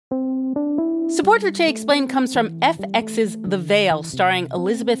Support for Che Explained comes from FX's The Veil, starring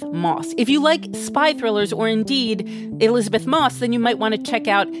Elizabeth Moss. If you like spy thrillers or indeed Elizabeth Moss, then you might want to check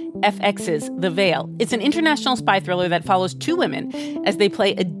out FX's The Veil. It's an international spy thriller that follows two women as they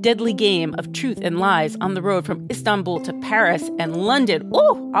play a deadly game of truth and lies on the road from Istanbul to Paris and London.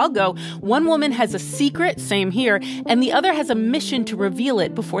 Oh, I'll go. One woman has a secret, same here, and the other has a mission to reveal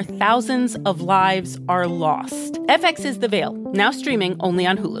it before thousands of lives are lost. FX's The Veil, now streaming only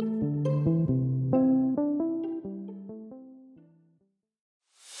on Hulu.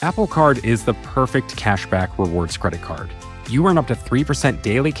 Apple Card is the perfect cashback rewards credit card. You earn up to 3%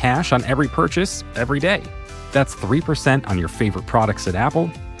 daily cash on every purchase every day. That's 3% on your favorite products at Apple,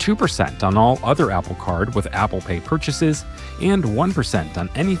 2% on all other Apple Card with Apple Pay purchases, and 1%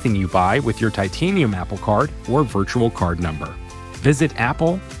 on anything you buy with your titanium Apple Card or virtual card number. Visit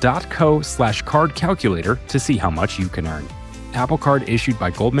apple.co/card calculator to see how much you can earn. Apple Card issued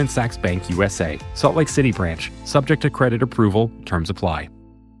by Goldman Sachs Bank USA, Salt Lake City branch, subject to credit approval, terms apply.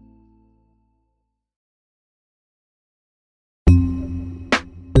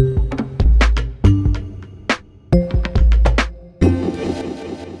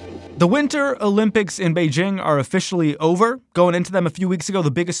 The Winter Olympics in Beijing are officially over. Going into them a few weeks ago,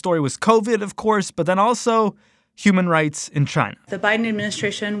 the biggest story was COVID, of course, but then also human rights in China. The Biden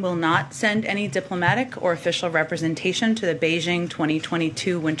administration will not send any diplomatic or official representation to the Beijing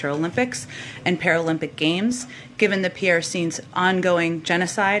 2022 Winter Olympics and Paralympic Games, given the PRC's ongoing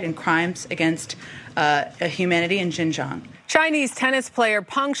genocide and crimes against humanity in Xinjiang. Chinese tennis player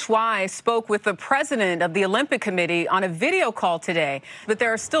Peng Shuai spoke with the president of the Olympic Committee on a video call today. But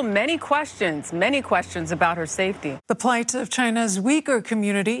there are still many questions about her safety. The plight of China's Uyghur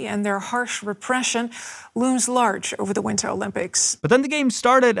community and their harsh repression looms large over the Winter Olympics. But then the games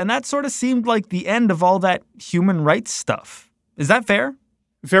started, and that sort of seemed like the end of all that human rights stuff. Is that fair?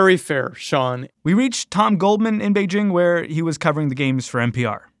 Very fair, Sean. We reached Tom Goldman in Beijing, where he was covering the games for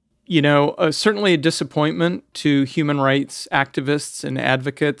NPR. You know, certainly a disappointment to human rights activists and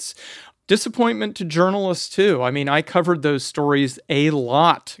advocates. Disappointment to journalists, too. I mean, I covered those stories a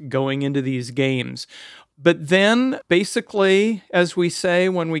lot going into these games. But then, basically, as we say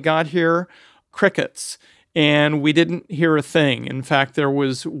when we got here, crickets. And we didn't hear a thing. In fact, there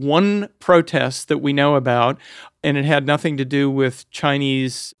was one protest that we know about, and it had nothing to do with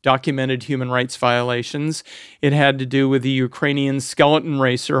Chinese documented human rights violations. It had to do with the Ukrainian skeleton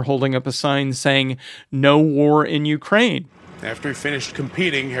racer holding up a sign saying, "No war in Ukraine." After he finished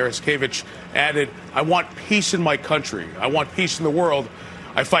competing, Haraskevich added, "I want peace in my country. I want peace in the world.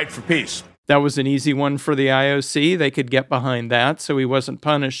 I fight for peace." That was an easy one for the IOC. They could get behind that, so he wasn't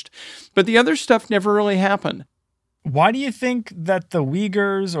punished. But the other stuff never really happened. Why do you think that the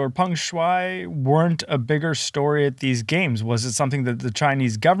Uyghurs or Peng Shuai weren't a bigger story at these games? Was it something that the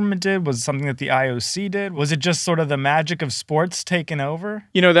Chinese government did? Was it something that the IOC did? Was it just sort of the magic of sports taking over?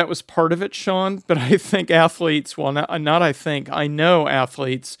 You know, that was part of it, Sean. But I think athletes, I know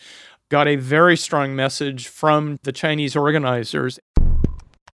athletes got a very strong message from the Chinese organizers.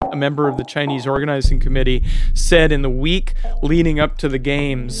 A member of the Chinese organizing committee said in the week leading up to the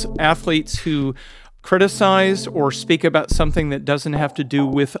games, athletes who criticize or speak about something that doesn't have to do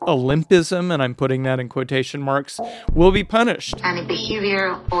with Olympism, and I'm putting that in quotation marks, will be punished. Any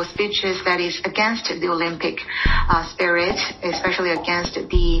behavior or speeches that is against the Olympic spirit, especially against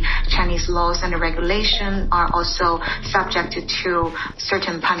the Chinese laws and regulation, are also subject to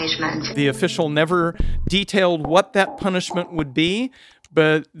certain punishment. The official never detailed what that punishment would be,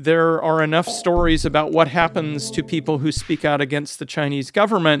 but there are enough stories about what happens to people who speak out against the Chinese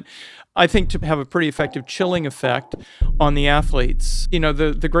government, I think, to have a pretty effective chilling effect on the athletes. You know,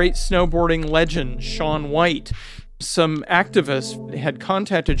 the great snowboarding legend, Shaun White, some activists had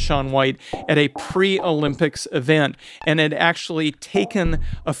contacted Shaun White at a pre-Olympics event and had actually taken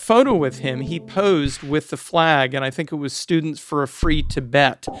a photo with him. He posed with the flag, and I think it was Students for a Free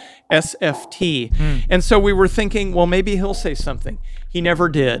Tibet, SFT. And so we were thinking, well, maybe he'll say something. He never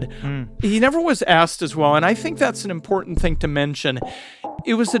did. He never was asked as well, and I think that's an important thing to mention.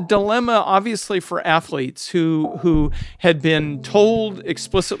 It was a dilemma, obviously, for athletes who had been told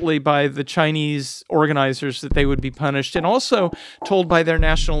explicitly by the Chinese organizers that they would be punished, and also told by their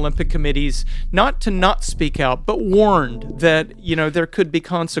national Olympic committees not to speak out, but warned that, you know, there could be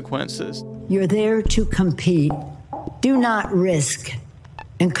consequences. You're there to compete. Do not risk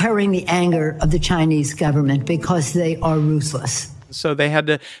incurring the anger of the Chinese government because they are ruthless. So they had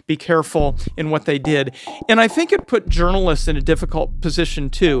to be careful in what they did. And I think it put journalists in a difficult position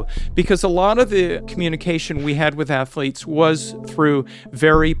too, because a lot of the communication we had with athletes was through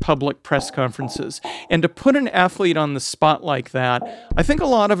very public press conferences. And to put an athlete on the spot like that, I think a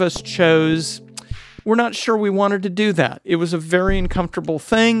lot of us chose... We're not sure we wanted to do that. It was a very uncomfortable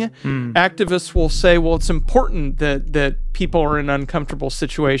thing. Activists will say, well, it's important that people are in uncomfortable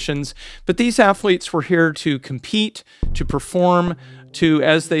situations. But these athletes were here to compete, to perform, to,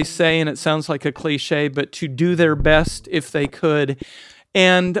 as they say, and it sounds like a cliche, but to do their best if they could.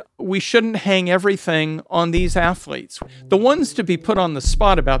 And we shouldn't hang everything on these athletes. The ones to be put on the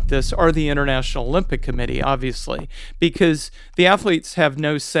spot about this are the International Olympic Committee, obviously, because the athletes have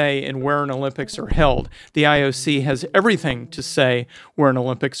no say in where an Olympics are held. The IOC has everything to say where an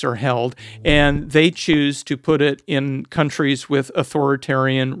Olympics are held, and they choose to put it in countries with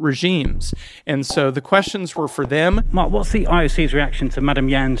authoritarian regimes. And so the questions were for them. Mark, what's the IOC's reaction to Madam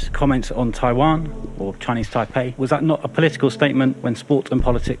Yan's comments on Taiwan or Chinese Taipei? Was that not a political statement when sport and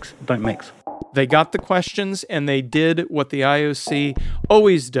politics don't mix? They got the questions and they did what the IOC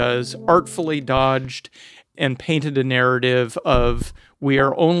always does, artfully dodged and painted a narrative of we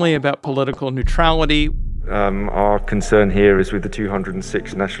are only about political neutrality. Our concern here is with the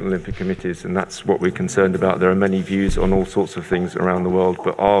 206 National Olympic Committees, and that's what we're concerned about. There are many views on all sorts of things around the world,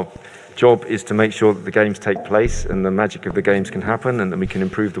 but our job is to make sure that the games take place and the magic of the games can happen and that we can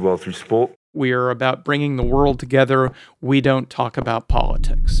improve the world through sport. We are about bringing the world together. We don't talk about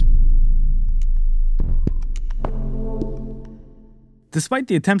politics. Despite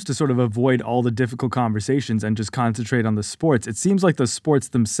the attempts to sort of avoid all the difficult conversations and just concentrate on the sports, it seems like the sports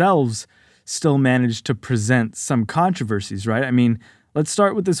themselves still managed to present some controversies, right? I mean, let's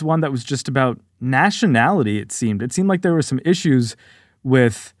start with this one that was just about nationality, it seemed. It seemed like there were some issues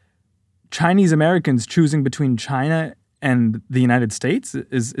with Chinese Americans choosing between China and the United States.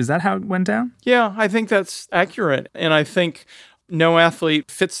 Is that how it went down? Yeah, I think that's accurate. And I think no athlete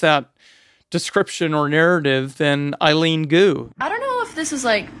fits that description or narrative than Eileen Gu. I don't know if this is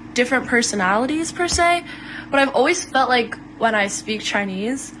like different personalities per se, but I've always felt like when I speak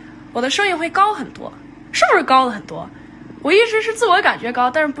Chinese, 我的声音会高很多，是不是高了很多？我一直是自我感觉高，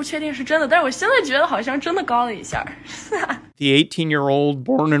但是不确定是真的，但是我现在觉得好像真的高了一下。The 18-year-old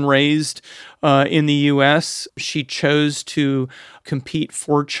born and raised in the U.S., she chose to compete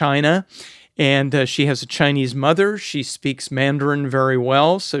for China. And she has a Chinese mother. She speaks Mandarin very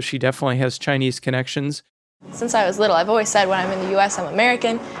well, so she definitely has Chinese connections. Since I was little, I've always said when I'm in the U.S., I'm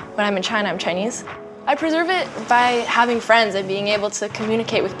American. When I'm in China, I'm Chinese. I preserve it by having friends and being able to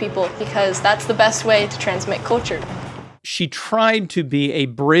communicate with people because that's the best way to transmit culture. She tried to be a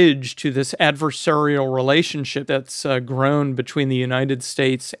bridge to this adversarial relationship that's grown between the United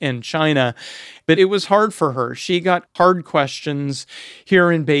States and China. But it was hard for her. She got hard questions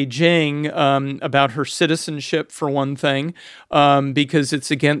here in Beijing about her citizenship, for one thing, because it's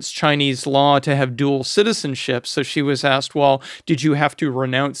against Chinese law to have dual citizenship. So she was asked, well, did you have to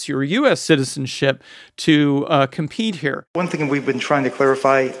renounce your U.S. citizenship to compete here? One thing we've been trying to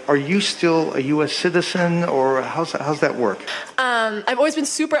clarify, are you still a U.S. citizen, or how's that work? I've always been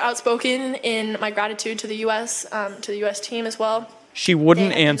super outspoken in my gratitude to the U.S., to the U.S. team as well. She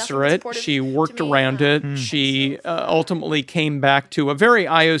wouldn't answer it. She worked around it. She ultimately came back to a very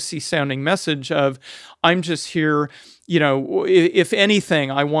IOC-sounding message of, I'm just here, you know, if anything,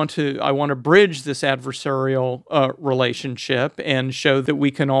 I want to bridge this adversarial relationship and show that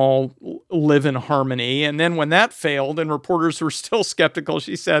we can all live in harmony. And then when that failed and reporters were still skeptical,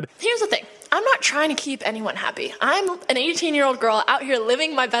 she said, here's the thing. I'm not trying to keep anyone happy. I'm an 18-year-old girl out here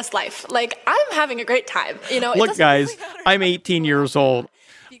living my best life. Like, I'm having a great time. You know, look, guys, I'm 18 years old.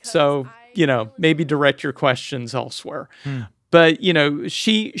 So, you know, maybe direct your questions elsewhere. But, you know,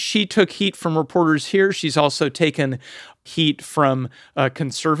 she took heat from reporters here. She's also taken heat from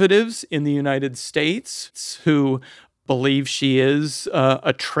conservatives in the United States who believe she is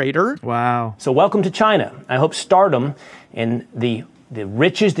a traitor. Wow. So welcome to China. I hope stardom and the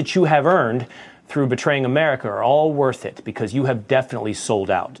riches that you have earned through betraying America are all worth it because you have definitely sold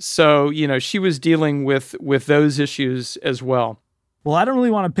out. So, you know, she was dealing with those issues as well. Well, I don't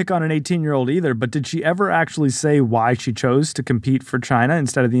really want to pick on an 18-year-old either, but did she ever actually say why she chose to compete for China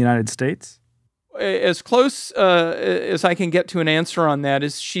instead of the United States? As close as I can get to an answer on that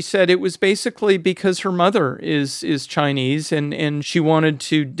is she said it was basically because her mother is Chinese and she wanted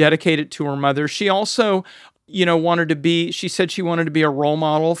to dedicate it to her mother. She also, you know, she said she wanted to be a role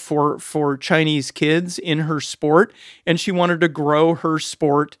model for Chinese kids in her sport, and she wanted to grow her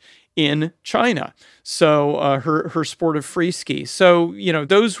sport in China. So her sport of free ski. So,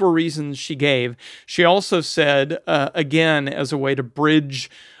 those were reasons she gave. She also said, again, as a way to bridge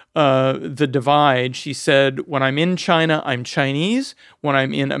the divide, she said, when I'm in China, I'm Chinese. When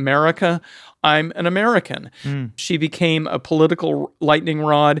I'm in America, I'm an American. She became a political lightning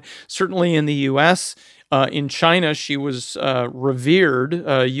rod, certainly in the U.S. In China, she was revered.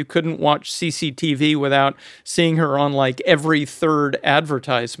 You couldn't watch CCTV without seeing her on like every third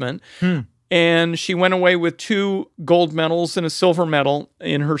advertisement. And she went away with 2 gold medals and a silver medal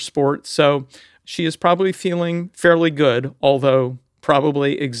in her sport. So she is probably feeling fairly good, although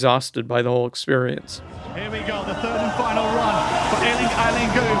probably exhausted by the whole experience. Here we go, the third and final run for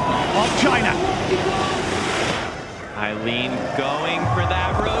Eileen Gu of China. Eileen going for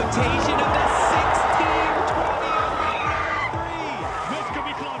that rotation of the 16:20. This could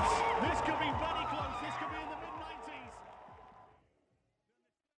be close. This could be very close. This could be in the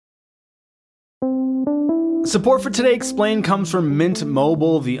mid-90s. Support for Today Explained comes from Mint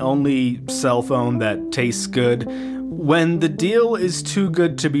Mobile, the only cell phone that tastes good. When the deal is too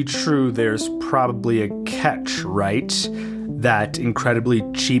good to be true, there's probably a catch, right? That incredibly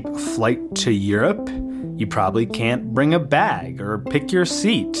cheap flight to Europe? You probably can't bring a bag or pick your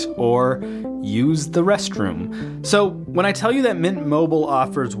seat or use the restroom. So when I tell you that Mint Mobile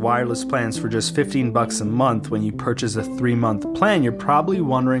offers wireless plans for just $15 a month when you purchase a 3-month plan, you're probably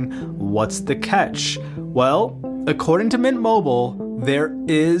wondering, what's the catch? Well, according to Mint Mobile, there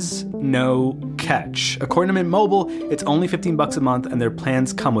is no catch. According to Mint Mobile, it's only $15 a month, and their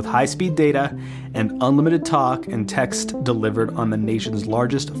plans come with high-speed data and unlimited talk and text delivered on the nation's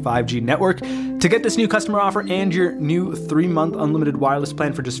largest 5G network. To get this new customer offer and your new 3-month unlimited wireless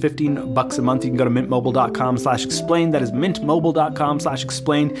plan for just $15 a month, you can go to mintmobile.com/explain. That is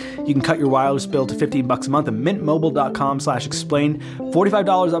mintmobile.com/explain. You can cut your wireless bill to $15 a month at mintmobile.com/explain.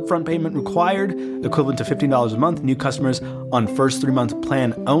 $45 upfront payment required, equivalent to $15 a month. New customers on first 3-month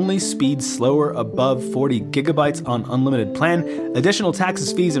plan only. Speed slower above 40 gigabytes on unlimited plan. Additional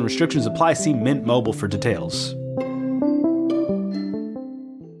taxes, fees, and restrictions apply. See Mint Mobile for details.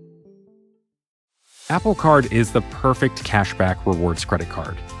 Apple Card is the perfect cashback rewards credit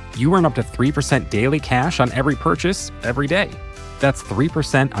card. You earn up to 3% daily cash on every purchase every day. That's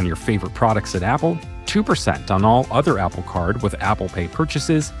 3% on your favorite products at Apple, 2% on all other Apple Card with Apple Pay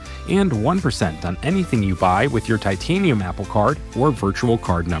purchases, and 1% on anything you buy with your titanium Apple Card or virtual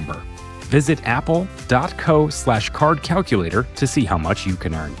card number. Visit apple.co/card calculator to see how much you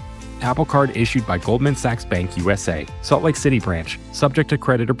can earn. Apple Card issued by Goldman Sachs Bank USA, Salt Lake City branch, subject to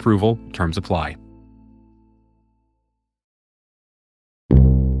credit approval, terms apply.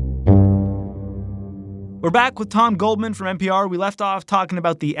 We're back with Tom Goldman from NPR. We left off talking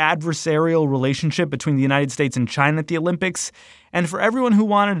about the adversarial relationship between the United States and China at the Olympics. And for everyone who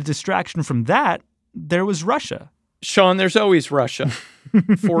wanted a distraction from that, there was Russia. Sean, there's always Russia.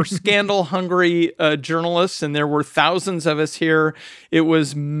 For scandal-hungry journalists, and there were thousands of us here, it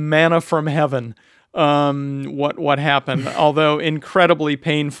was manna from heaven. What happened, although incredibly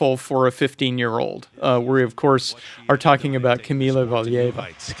painful for a 15-year-old. We, of course, are talking about Kamila Valieva.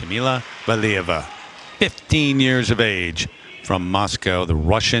 Kamila Valieva, 15 years of age, from Moscow, the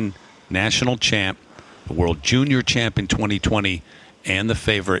Russian national champ, the world junior champ in 2020, and the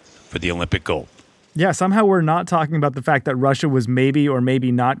favorite for the Olympic gold. Yeah, somehow we're not talking about the fact that Russia was maybe or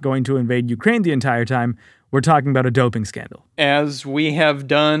maybe not going to invade Ukraine the entire time. We're talking about a doping scandal. As we have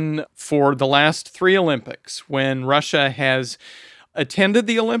done for the last 3 Olympics, when Russia has attended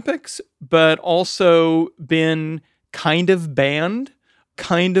the Olympics, but also been kind of banned,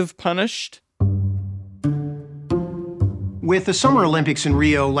 kind of punished. With the Summer Olympics in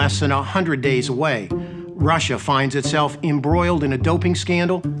Rio less than 100 days away, Russia finds itself embroiled in a doping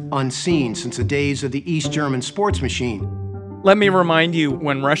scandal unseen since the days of the East German sports machine. Let me remind you,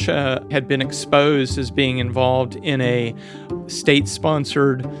 when Russia had been exposed as being involved in a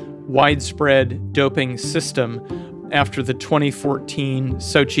state-sponsored, widespread doping system after the 2014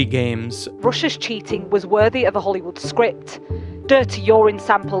 Sochi Games. Russia's cheating was worthy of a Hollywood script. Dirty urine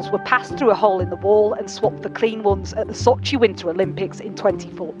samples were passed through a hole in the wall and swapped for clean ones at the Sochi Winter Olympics in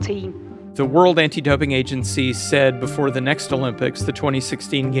 2014. The World Anti-Doping Agency said before the next Olympics, the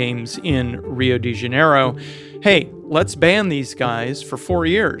 2016 Games in Rio de Janeiro, hey, let's ban these guys for 4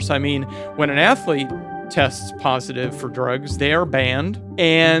 years. I mean, when an athlete tests positive for drugs, they are banned.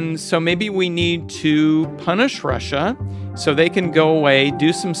 And so maybe we need to punish Russia so they can go away,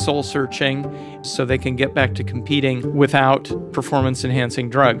 do some soul searching, so they can get back to competing without performance-enhancing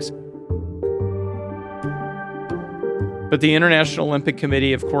drugs. But the International Olympic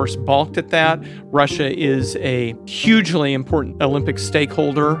Committee, of course, balked at that. Russia is a hugely important Olympic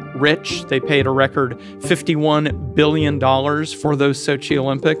stakeholder, rich. They paid a record $51 billion for those Sochi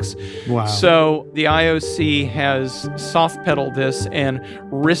Olympics. Wow. So the IOC has soft-pedaled this and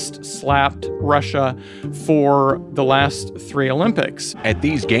wrist-slapped Russia for the last 3 Olympics. At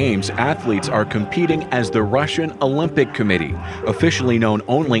these games, athletes are competing as the Russian Olympic Committee. Officially known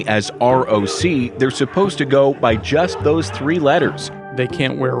only as ROC, they're supposed to go by just those 3 letters. They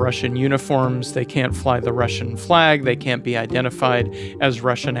can't wear Russian uniforms. They can't fly the Russian flag. They can't be identified as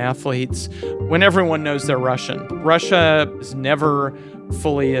Russian athletes when everyone knows they're Russian. Russia has never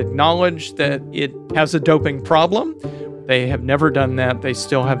fully acknowledged that it has a doping problem. They have never done that. They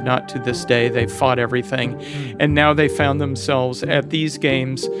still have not to this day. They've fought everything. And now they found themselves at these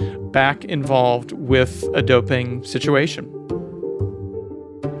games back involved with a doping situation.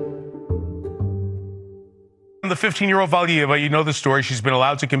 The 15-year-old Valieva, you know the story. She's been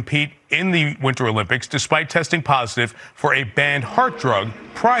allowed to compete in the Winter Olympics despite testing positive for a banned heart drug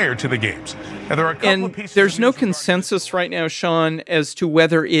prior to the games. Now, there are a couple of pieces. There's no consensus right now, Sean, as to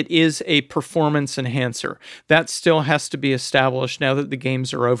whether it is a performance enhancer. That still has to be established now that the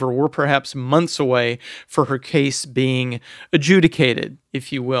games are over. We're perhaps months away for her case being adjudicated,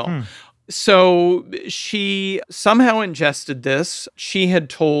 if you will. So she somehow ingested this. She had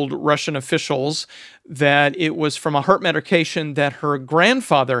told Russian officials that it was from a heart medication that her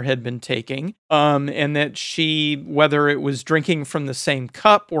grandfather had been taking, and that she, whether it was drinking from the same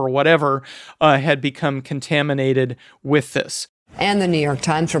cup or whatever, had become contaminated with this. And the New York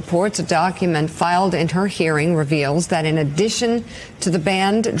Times reports a document filed in her hearing reveals that in addition to the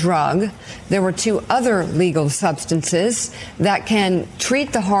banned drug, there were 2 other legal substances that can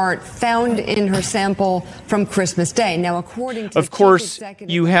treat the heart found in her sample from Christmas Day. Now, according to of course,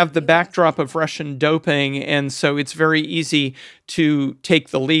 you have the backdrop of Russian doping, and so it's very easy to take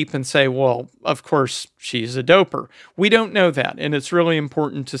the leap and say, well, of course, she's a doper. We don't know that, and it's really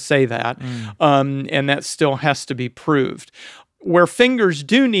important to say that, and that still has to be proved. Where fingers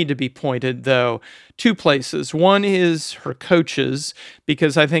do need to be pointed, though, 2 places. One is her coaches,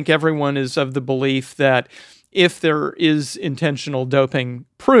 because I think everyone is of the belief that if there is intentional doping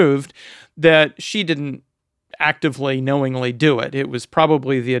proved, that she didn't actively, knowingly do it. It was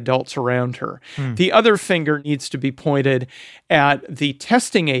probably the adults around her. The other finger needs to be pointed at the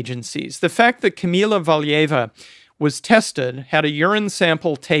testing agencies. The fact that Kamila Valieva was tested, had a urine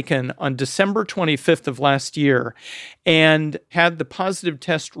sample taken on December 25th of last year, and had the positive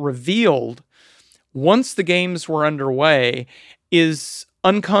test revealed once the games were underway is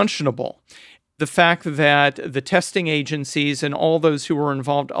unconscionable. The fact that the testing agencies and all those who were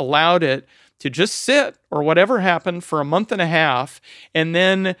involved allowed it to just sit or whatever happened for a month and a half and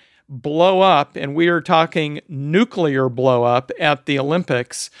then blow up, and we are talking nuclear blow up at the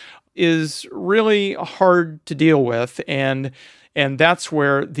Olympics, is really hard to deal with, and that's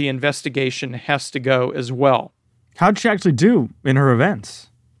where the investigation has to go as well. How'd she actually do in her events?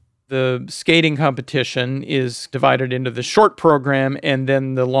 The skating competition is divided into the short program and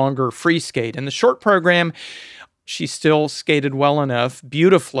then the longer free skate. In the short program, she still skated well enough,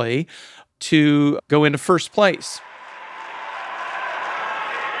 beautifully, to go into first place.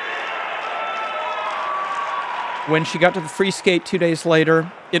 When she got to the free skate 2 days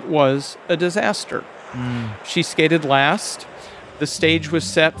later, it was a disaster. She skated last. The stage was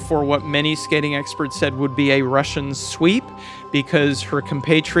set for what many skating experts said would be a Russian sweep, because her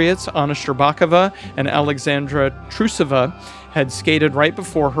compatriots, Anna Shcherbakova and Alexandra Trusova, had skated right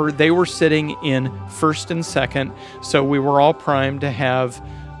before her. They were sitting in first and second, so we were all primed to have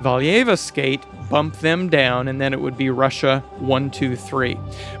Valieva skate, bump them down, and then it would be Russia 1, 2, 3.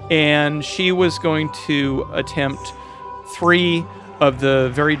 And she was going to attempt 3 of the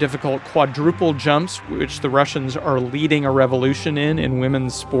very difficult quadruple jumps, which the Russians are leading a revolution in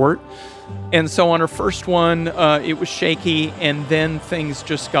women's sport. And so on her first one, it was shaky, and then things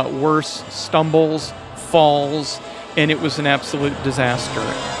just got worse, stumbles, falls, and it was an absolute disaster.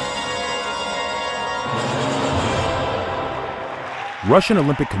 Russian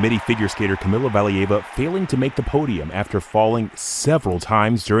Olympic Committee figure skater Kamila Valieva failing to make the podium after falling several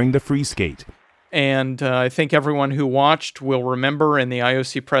times during the free skate. And I think everyone who watched will remember, and the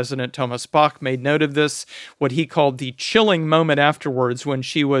IOC president Thomas Bach made note of this, what he called the chilling moment afterwards when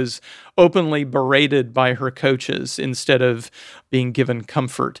she was openly berated by her coaches instead of being given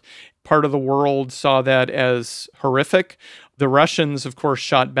comfort. Part of the world saw that as horrific. The Russians, of course,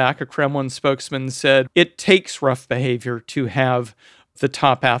 shot back. A Kremlin spokesman said, it takes rough behavior to have the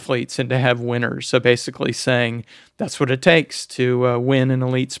top athletes and to have winners. So basically saying that's what it takes to win an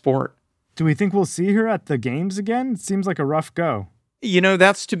elite sport. Do we think we'll see her at the games again? It seems like a rough go.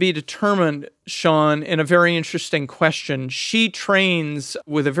 That's to be determined, Sean, and a very interesting question. She trains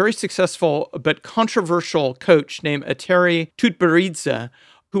with a very successful but controversial coach named Eteri Tutberidze,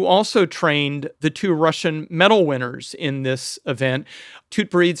 who also trained the two Russian medal winners in this event.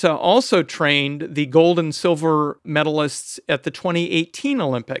 Tutberidze also trained the gold and silver medalists at the 2018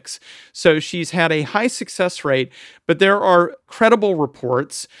 Olympics. So she's had a high success rate, but there are credible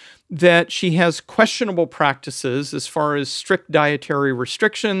reports that she has questionable practices as far as strict dietary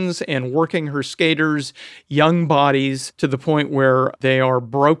restrictions and working her skaters' young bodies to the point where they are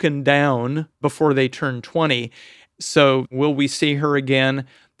broken down before they turn 20. So will we see her again?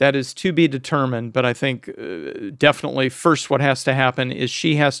 That is to be determined, but I think definitely first what has to happen is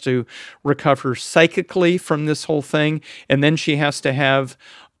she has to recover psychically from this whole thing, and then she has to have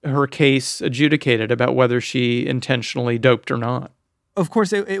her case adjudicated about whether she intentionally doped or not. Of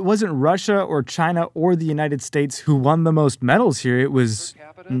course, it wasn't Russia or China or the United States who won the most medals here. It was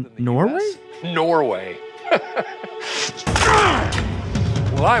Norway? Norway.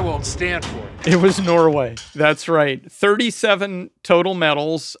 Well, I won't stand for it. It was Norway. That's right. 37 total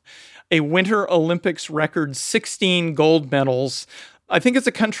medals, a Winter Olympics record 16 gold medals. I think it's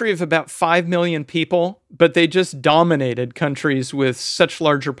a country of about 5 million people, but they just dominated countries with such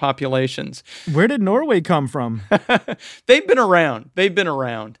larger populations. Where did Norway come from? They've been around.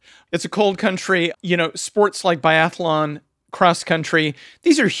 It's a cold country. Sports like biathlon, cross country,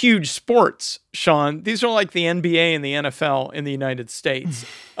 these are huge sports, Sean. These are like the NBA and the NFL in the United States.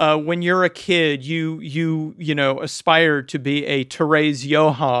 When you're a kid, you aspire to be a Therese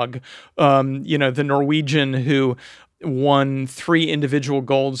Johaug, the Norwegian who won 3 individual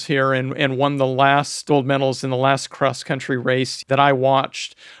golds here and won the last gold medals in the last cross-country race that I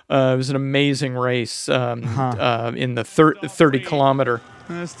watched. It was an amazing race in the 30-kilometer.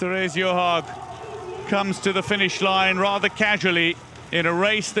 As Therese Johaug comes to the finish line rather casually in a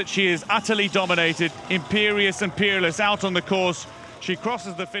race that she has utterly dominated, imperious and peerless out on the course. She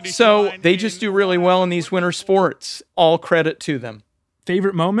crosses the finish line. So they just do really well in these winter sports. All credit to them.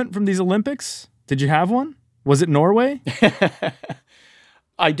 Favorite moment from these Olympics? Did you have one? Was it Norway?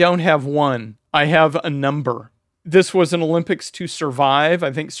 I don't have one. I have a number. This was an Olympics to survive.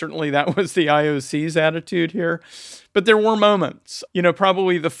 I think certainly that was the IOC's attitude here. But there were moments.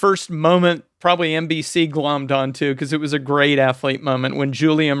 Probably the first moment, probably NBC glommed onto because it was a great athlete moment when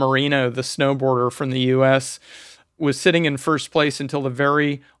Julia Marino, the snowboarder from the U.S., was sitting in first place until the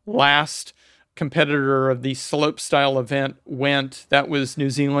very last competitor of the slopestyle event went. That was New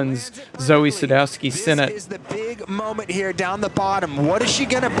Zealand's Zoe Sadowski-Synnott. This is the big moment here down the bottom. What is she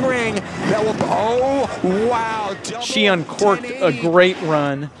going to bring that will... Oh, wow. She uncorked a great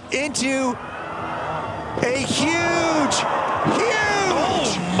run. Into a huge...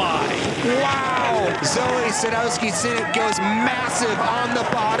 Oh, my. Wow. Zoe Sadowski-Synnott goes massive on the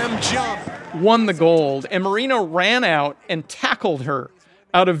bottom jump. Won the gold, and Marino ran out and tackled her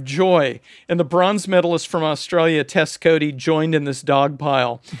out of joy. And the bronze medalist from Australia, Tess Cody, joined in this dog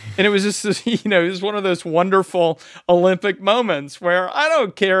pile. And it was just, it was one of those wonderful Olympic moments where I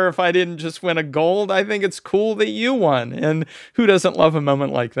don't care if I didn't just win a gold. I think it's cool that you won. And who doesn't love a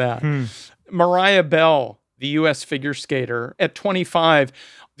moment like that? Mariah Bell, the U.S. figure skater, at 25,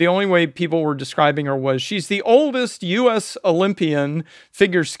 the only way people were describing her was she's the oldest U.S. Olympian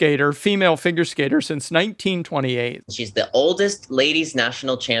figure skater, female figure skater, since 1928. She's the oldest ladies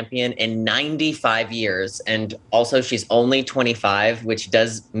national champion in 95 years. And also she's only 25, which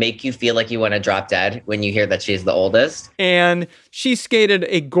does make you feel like you want to drop dead when you hear that she's the oldest. And she skated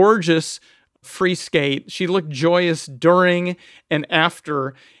a gorgeous free skate. She looked joyous during and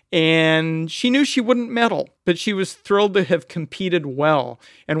after. And she knew she wouldn't medal, but she was thrilled to have competed well.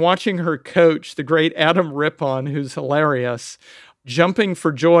 And watching her coach, the great Adam Rippon, who's hilarious, jumping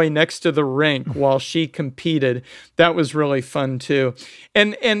for joy next to the rink while she competed, that was really fun too.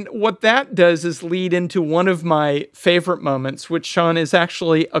 And what that does is lead into one of my favorite moments, which, Sean, is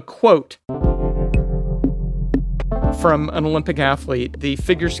actually a quote from an Olympic athlete, the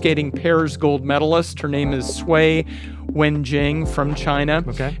figure skating pairs gold medalist. Her name is Sui Wenjing from China.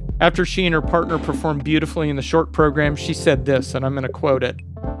 Okay. After she and her partner performed beautifully in the short program, she said this, and I'm going to quote it.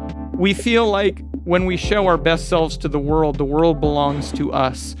 "We feel like when we show our best selves to the world belongs to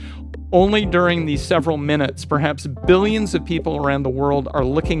us. Only during these several minutes, perhaps billions of people around the world are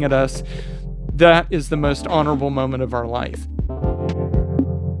looking at us. That is the most honorable moment of our life."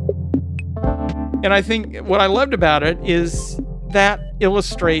 And I think what I loved about it is that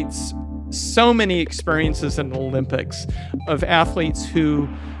illustrates so many experiences in the Olympics of athletes who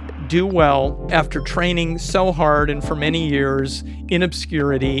do well after training so hard and for many years in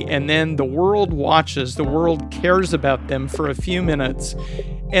obscurity, and then the world watches, the world cares about them for a few minutes,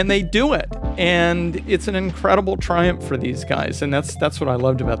 and they do it. And it's an incredible triumph for these guys, and that's what I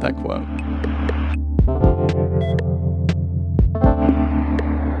loved about that quote.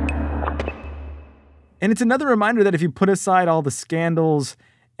 And it's another reminder that if you put aside all the scandals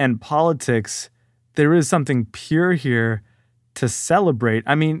and politics, there is something pure here to celebrate.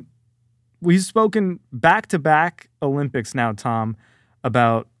 I mean, we've spoken back-to-back Olympics now, Tom,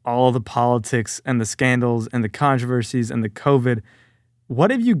 about all the politics and the scandals and the controversies and the COVID. What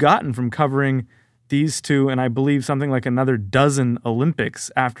have you gotten from covering these two and I believe something like another dozen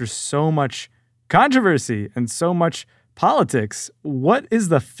Olympics after so much controversy and so much politics? What is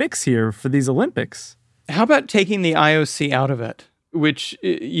the fix here for these Olympics? How about taking the IOC out of it, which,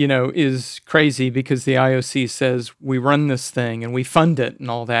 is crazy because the IOC says we run this thing and we fund it and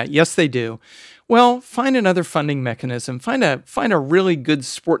all that. Yes, they do. Well, find another funding mechanism. Find a really good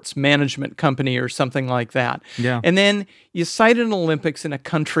sports management company or something like that. Yeah. And then you cite an Olympics in a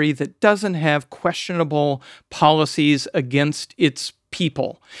country that doesn't have questionable policies against its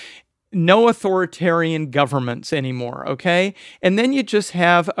people. No authoritarian governments anymore, okay? And then you just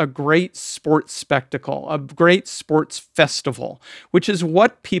have a great sports spectacle, a great sports festival, which is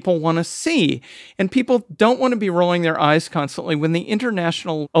what people want to see. And people don't want to be rolling their eyes constantly when the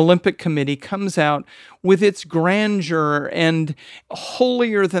International Olympic Committee comes out with its grandeur and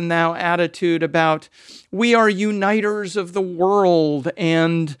holier-than-thou attitude about we are uniters of the world,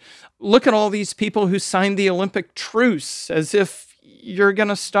 and look at all these people who signed the Olympic truce, as if you're going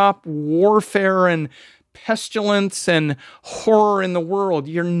to stop warfare and pestilence and horror in the world.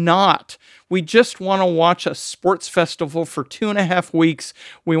 You're not. We just want to watch a sports festival for 2.5 weeks.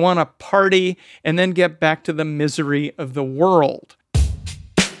 We want to party and then get back to the misery of the world.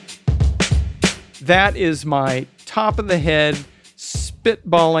 That is my top of the head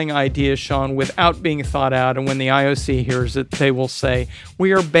spitballing idea, Sean, without being thought out. And when the IOC hears it, they will say,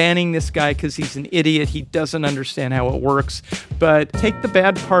 we are banning this guy because he's an idiot. He doesn't understand how it works. But take the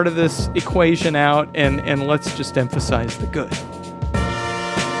bad part of this equation out and let's just emphasize the good.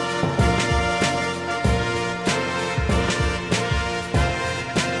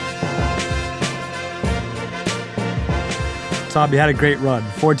 Tom, you had a great run.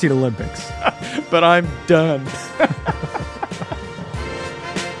 14 Olympics. But I'm done.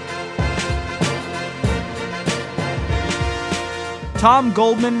 Tom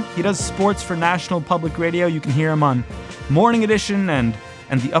Goldman, he does sports for National Public Radio. You can hear him on Morning Edition and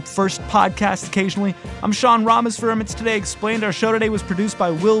the Up First podcast occasionally. I'm Sean Rameswaram. It's Today Explained. Our show today was produced by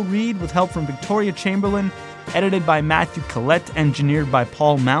Will Reid with help from Victoria Chamberlin, edited by Matt Collette, engineered by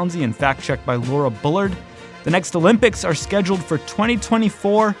Paul Mounsey, and fact-checked by Laura Bullard. The next Olympics are scheduled for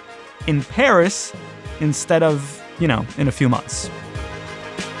 2024 in Paris instead of, in a few months.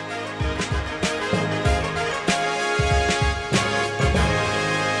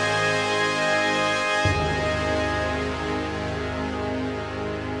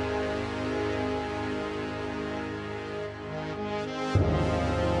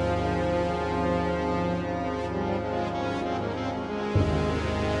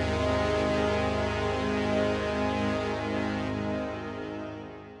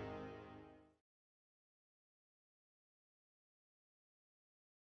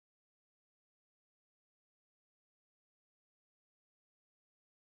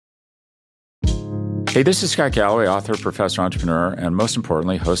 Hey, this is Scott Galloway, author, professor, entrepreneur, and most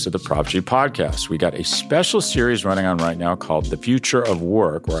importantly, host of the Prop G podcast. We got a special series running on right now called The Future of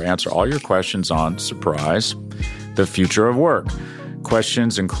Work, where I answer all your questions on, surprise, the future of work.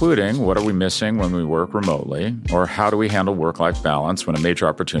 Questions including, what are we missing when we work remotely? Or how do we handle work-life balance when a major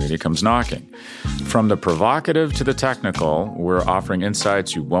opportunity comes knocking? From the provocative to the technical, we're offering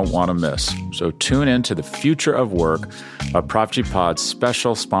insights you won't want to miss. So tune in to The Future of Work, a Prop G Pod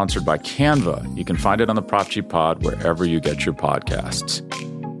special sponsored by Canva. You can find it on the Prop G Pod wherever you get your podcasts.